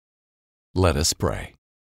Let us pray.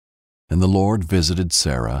 And the Lord visited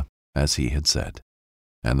Sarah as he had said,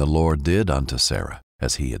 and the Lord did unto Sarah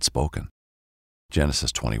as he had spoken.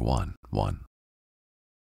 Genesis 21:1.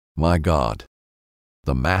 My God,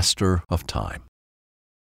 the Master of time.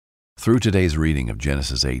 Through today's reading of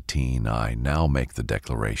Genesis 18, I now make the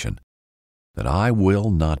declaration that I will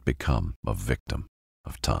not become a victim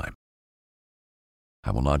of time.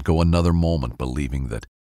 I will not go another moment believing that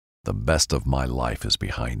the best of my life is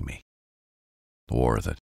behind me, or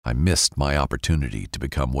that I missed my opportunity to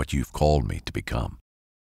become what you've called me to become.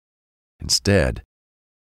 Instead,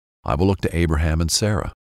 I will look to Abraham and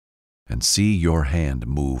Sarah and see your hand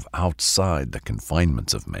move outside the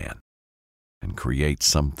confinements of man and create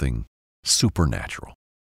something supernatural.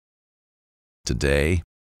 Today,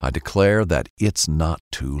 I declare that it's not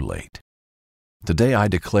too late. Today, I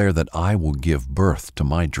declare that I will give birth to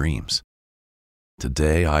my dreams.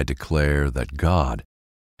 Today, I declare that God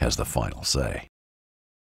has the final say.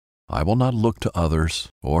 I will not look to others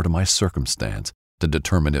or to my circumstance to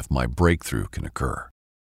determine if my breakthrough can occur.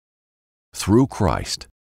 Through Christ,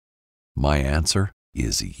 my answer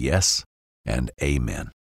is yes and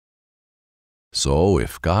amen. So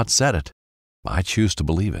if God said it, I choose to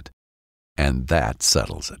believe it, and that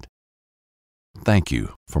settles it. Thank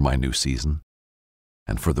you for my new season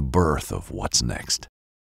and for the birth of what's next.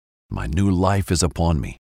 My new life is upon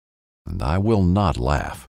me, and I will not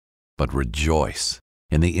laugh, but rejoice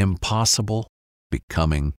in the impossible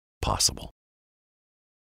becoming possible.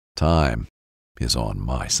 Time is on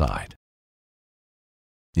my side.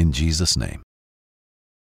 In Jesus' name,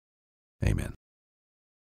 amen.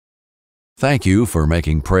 Thank you for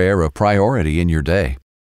making prayer a priority in your day.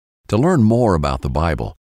 To learn more about the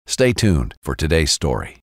Bible, stay tuned for today's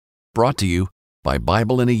story. Brought to you by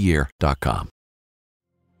BibleInAYear.com.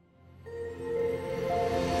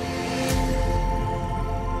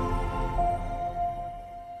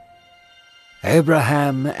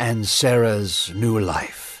 Abraham and Sarah's new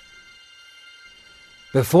life.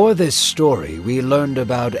 Before this story, we learned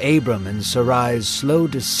about Abram and Sarai's slow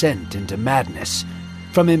descent into madness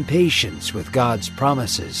from impatience with God's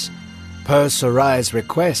promises. Per Sarai's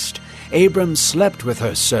request, Abram slept with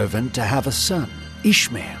her servant to have a son,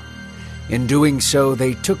 Ishmael. In doing so,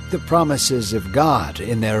 they took the promises of God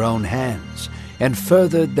in their own hands and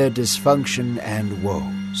furthered their dysfunction and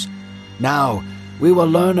woes. Now, we will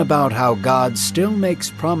learn about how God still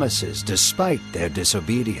makes promises despite their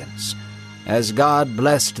disobedience. As God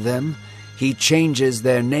blessed them, He changes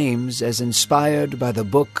their names as inspired by the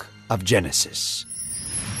book of Genesis.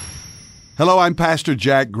 Hello, I'm Pastor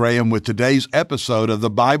Jack Graham with today's episode of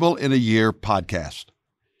the Bible in a Year podcast.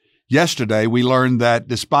 Yesterday, we learned that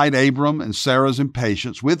despite Abram and Sarah's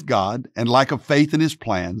impatience with God and lack of faith in His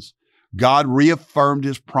plans, God reaffirmed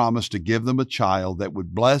His promise to give them a child that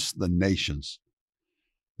would bless the nations.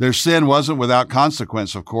 Their sin wasn't without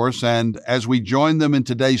consequence, of course, and as we join them in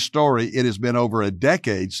today's story, it has been over a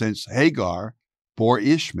decade since Hagar bore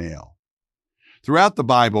Ishmael. Throughout the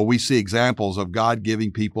Bible, we see examples of God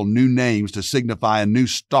giving people new names to signify a new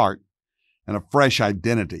start and a fresh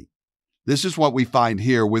identity. This is what we find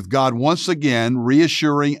here, with God once again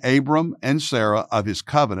reassuring Abram and Sarah of His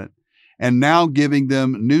covenant and now giving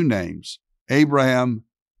them new names, Abraham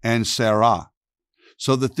and Sarah.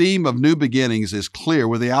 So the theme of new beginnings is clear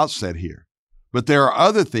with the outset here, but there are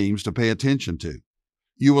other themes to pay attention to.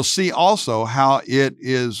 You will see also how it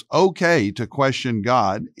is okay to question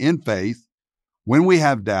God in faith when we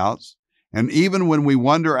have doubts, and even when we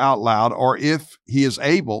wonder out loud or if He is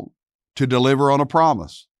able to deliver on a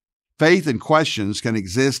promise. Faith and questions can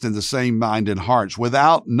exist in the same mind and hearts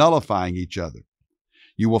without nullifying each other.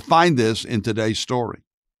 You will find this in today's story.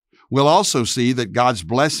 We'll also see that God's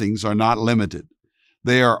blessings are not limited.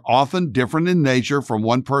 They are often different in nature from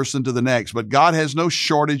one person to the next, but God has no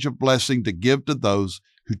shortage of blessing to give to those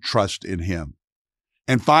who trust in Him.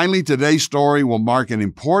 And finally, today's story will mark an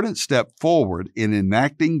important step forward in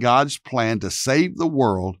enacting God's plan to save the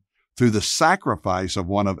world through the sacrifice of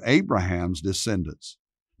one of Abraham's descendants.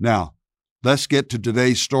 Now, let's get to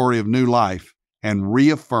today's story of new life and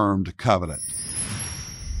reaffirmed covenant.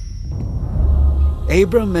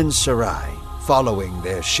 Abram and Sarai, following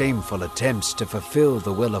their shameful attempts to fulfill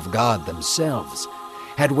the will of God themselves,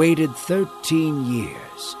 had waited 13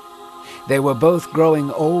 years. They were both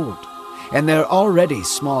growing old, and their already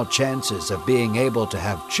small chances of being able to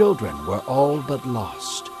have children were all but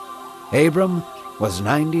lost. Abram was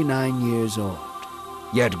 99 years old,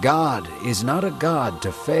 yet God is not a God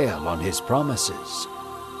to fail on His promises.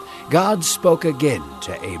 God spoke again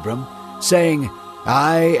to Abram, saying,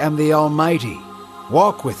 "I am the Almighty.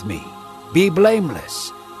 Walk with me. Be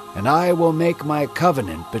blameless. and I will make my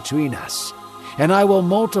covenant between us, and I will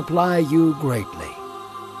multiply you greatly."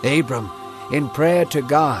 Abram, in prayer to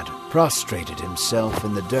God, prostrated himself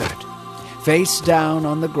in the dirt. Face down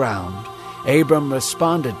on the ground, Abram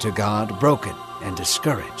responded to God, broken and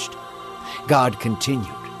discouraged. God continued,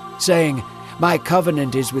 saying, "My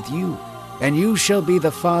covenant is with you, and you shall be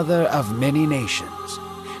the father of many nations.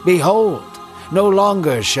 Behold, no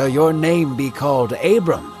longer shall your name be called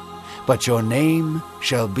Abram, but your name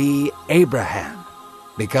shall be Abraham,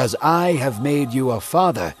 because I have made you a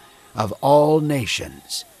father of all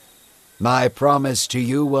nations. My promise to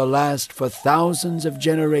you will last for thousands of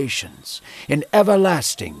generations, an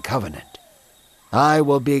everlasting covenant. I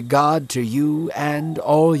will be God to you and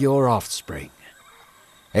all your offspring."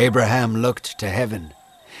 Abraham looked to heaven.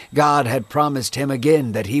 God had promised him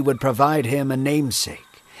again that he would provide him a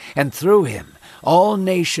namesake, and through him all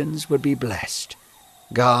nations would be blessed.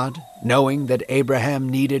 God, knowing that Abraham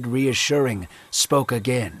needed reassuring, spoke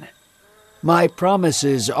again. "My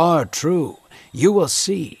promises are true, you will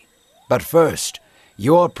see. But first,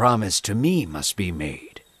 your promise to me must be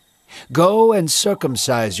made. Go and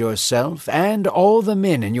circumcise yourself and all the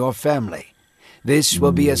men in your family. This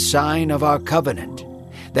will be a sign of our covenant,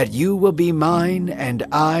 that you will be mine and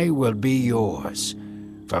I will be yours.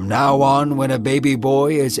 From now on, when a baby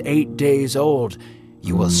boy is 8 days old,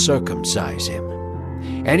 you will circumcise him.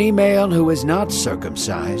 Any male who is not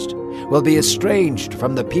circumcised will be estranged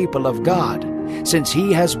from the people of God, since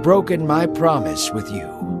he has broken my promise with you."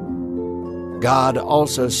 God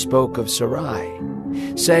also spoke of Sarai,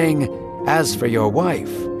 saying, "As for your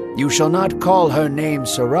wife, you shall not call her name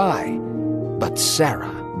Sarai, but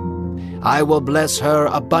Sarah. I will bless her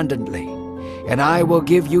abundantly, and I will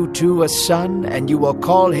give you too a son, and you will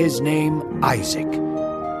call his name Isaac.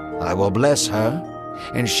 I will bless her,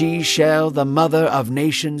 and she shall the mother of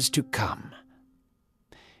nations to come."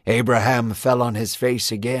 Abraham fell on his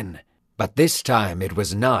face again, but this time it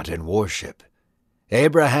was not in worship.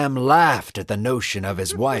 Abraham laughed at the notion of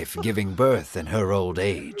his wife giving birth in her old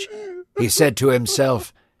age. He said to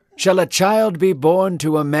himself, "Shall a child be born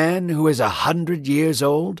to a man who is 100 years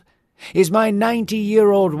old? Is my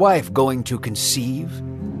 90-year-old wife going to conceive?"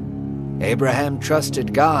 Abraham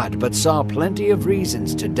trusted God, but saw plenty of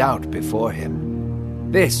reasons to doubt before him.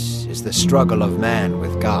 This is the struggle of man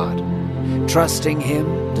with God, trusting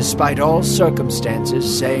him despite all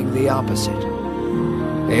circumstances saying the opposite.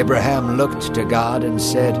 Abraham looked to God and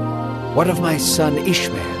said, "What of my son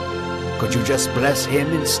Ishmael? Could you just bless him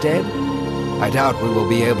instead? I doubt we will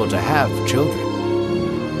be able to have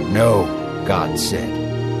children." "No," God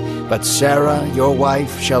said, "but Sarah, your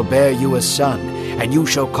wife, shall bear you a son, and you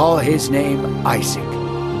shall call his name Isaac.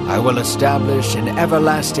 I will establish an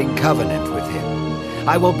everlasting covenant with him.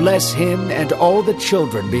 I will bless him and all the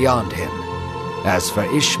children beyond him. As for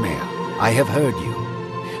Ishmael, I have heard you.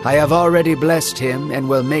 I have already blessed him and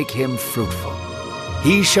will make him fruitful.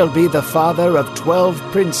 He shall be the father of 12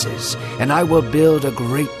 princes, and I will build a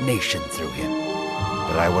great nation through him.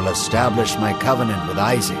 But I will establish my covenant with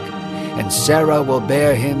Isaac, and Sarah will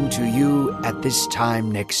bear him to you at this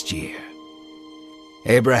time next year."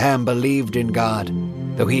 Abraham believed in God,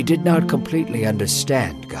 though he did not completely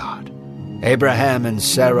understand God. Abraham and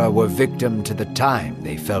Sarah were victim to the time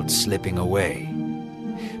they felt slipping away.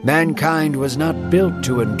 Mankind was not built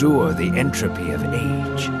to endure the entropy of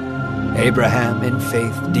age. Abraham, in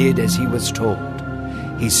faith, did as he was told.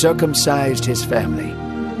 He circumcised his family.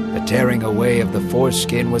 The tearing away of the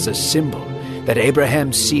foreskin was a symbol that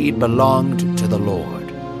Abraham's seed belonged to the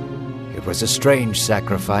Lord. It was a strange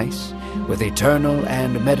sacrifice with eternal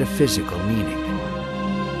and metaphysical meaning.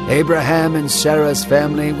 Abraham and Sarah's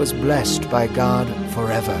family was blessed by God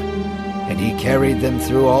forever, and he carried them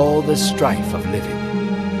through all the strife of living.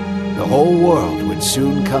 The whole world would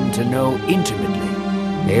soon come to know intimately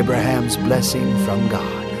Abraham's blessing from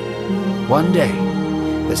God. One day,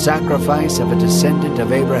 the sacrifice of a descendant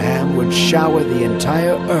of Abraham would shower the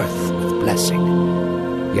entire earth with blessing.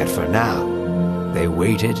 Yet for now, they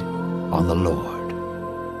waited on the Lord.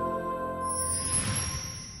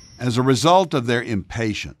 As a result of their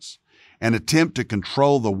impatience and attempt to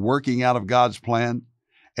control the working out of God's plan,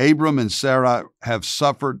 Abram and Sarah have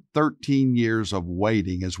suffered 13 years of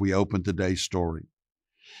waiting as we open today's story.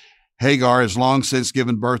 Hagar has long since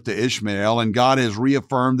given birth to Ishmael, and God has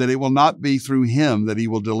reaffirmed that it will not be through him that he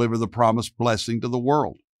will deliver the promised blessing to the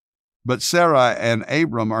world. But Sarah and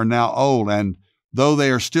Abram are now old, and though they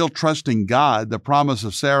are still trusting God, the promise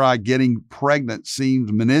of Sarai getting pregnant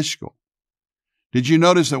seems minuscule. Did you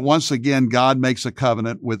notice that once again God makes a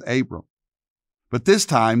covenant with Abram? But this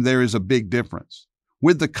time there is a big difference.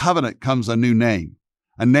 With the covenant comes a new name,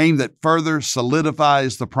 a name that further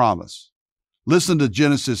solidifies the promise. Listen to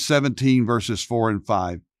Genesis 17, verses 4 and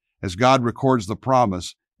 5, as God records the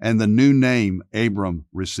promise and the new name Abram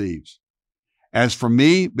receives. As for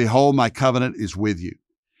me, behold, my covenant is with you,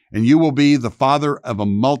 and you will be the father of a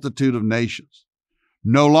multitude of nations.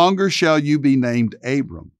 No longer shall you be named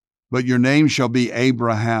Abram, but your name shall be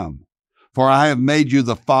Abraham, for I have made you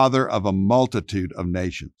the father of a multitude of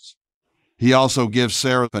nations. He also gives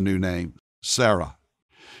Sarah a new name, Sarah.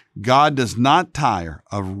 God does not tire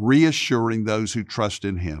of reassuring those who trust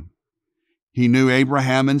in Him. He knew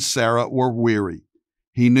Abraham and Sarah were weary.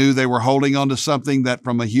 He knew they were holding on to something that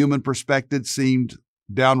from a human perspective seemed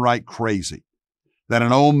downright crazy, that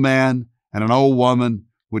an old man and an old woman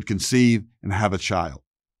would conceive and have a child.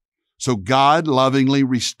 So God lovingly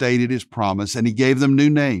restated His promise, and He gave them new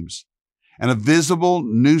names and a visible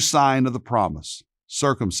new sign of the promise,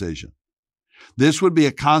 circumcision. This would be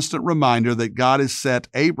a constant reminder that God has set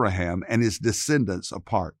Abraham and his descendants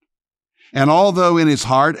apart. And although in his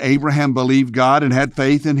heart Abraham believed God and had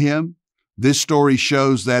faith in Him, this story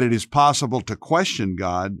shows that it is possible to question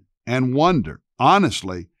God and wonder,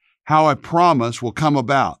 honestly, how a promise will come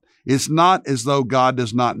about. It's not as though God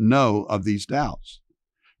does not know of these doubts.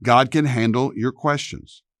 God can handle your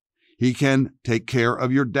questions. He can take care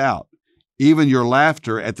of your doubt, even your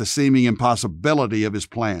laughter at the seeming impossibility of His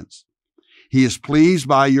plans. He is pleased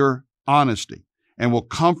by your honesty and will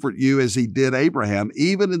comfort you as He did Abraham,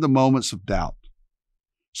 even in the moments of doubt.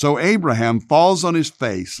 So Abraham falls on his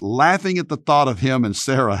face, laughing at the thought of him and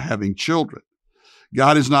Sarah having children.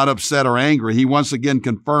 God is not upset or angry. He once again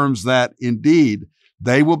confirms that, indeed,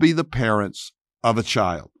 they will be the parents of a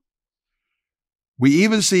child. We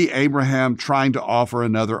even see Abraham trying to offer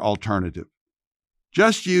another alternative.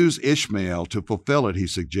 Just use Ishmael to fulfill it, he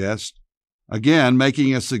suggests. Again,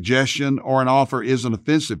 making a suggestion or an offer isn't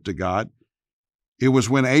offensive to God. It was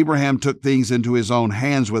when Abraham took things into his own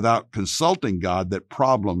hands without consulting God that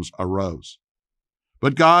problems arose.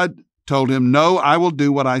 But God told him, "No, I will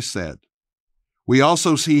do what I said." We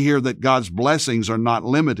also see here that God's blessings are not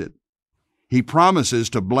limited. He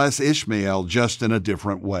promises to bless Ishmael just in a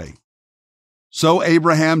different way. So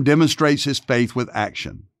Abraham demonstrates his faith with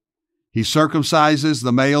action. He circumcises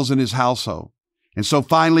the males in his household. And so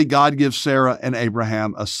finally, God gives Sarah and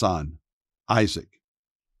Abraham a son, Isaac.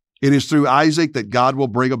 It is through Isaac that God will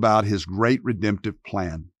bring about His great redemptive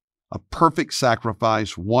plan, a perfect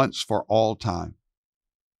sacrifice once for all time.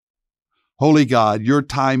 Holy God, your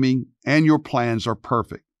timing and your plans are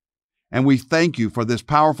perfect. And we thank you for this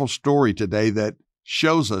powerful story today that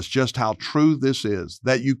shows us just how true this is,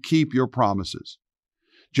 that you keep your promises.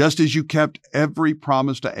 Just as you kept every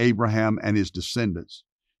promise to Abraham and his descendants,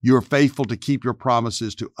 you are faithful to keep your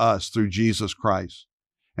promises to us through Jesus Christ.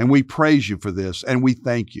 And we praise you for this, and we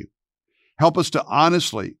thank you. Help us to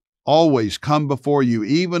honestly always come before you,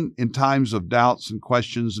 even in times of doubts and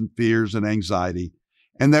questions and fears and anxiety,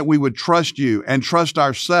 and that we would trust you and trust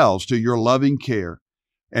ourselves to your loving care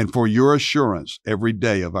and for your assurance every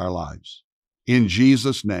day of our lives. In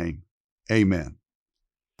Jesus' name, amen.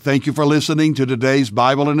 Thank you for listening to today's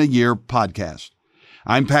Bible in a Year podcast.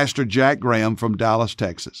 I'm Pastor Jack Graham from Dallas,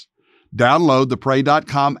 Texas. Download the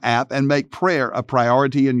Pray.com app and make prayer a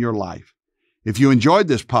priority in your life. If you enjoyed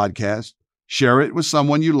this podcast, share it with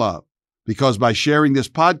someone you love, because by sharing this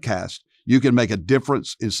podcast, you can make a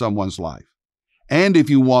difference in someone's life. And if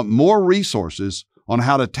you want more resources on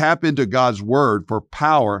how to tap into God's Word for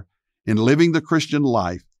power in living the Christian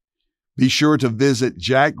life, be sure to visit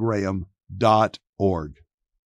jackgraham.org.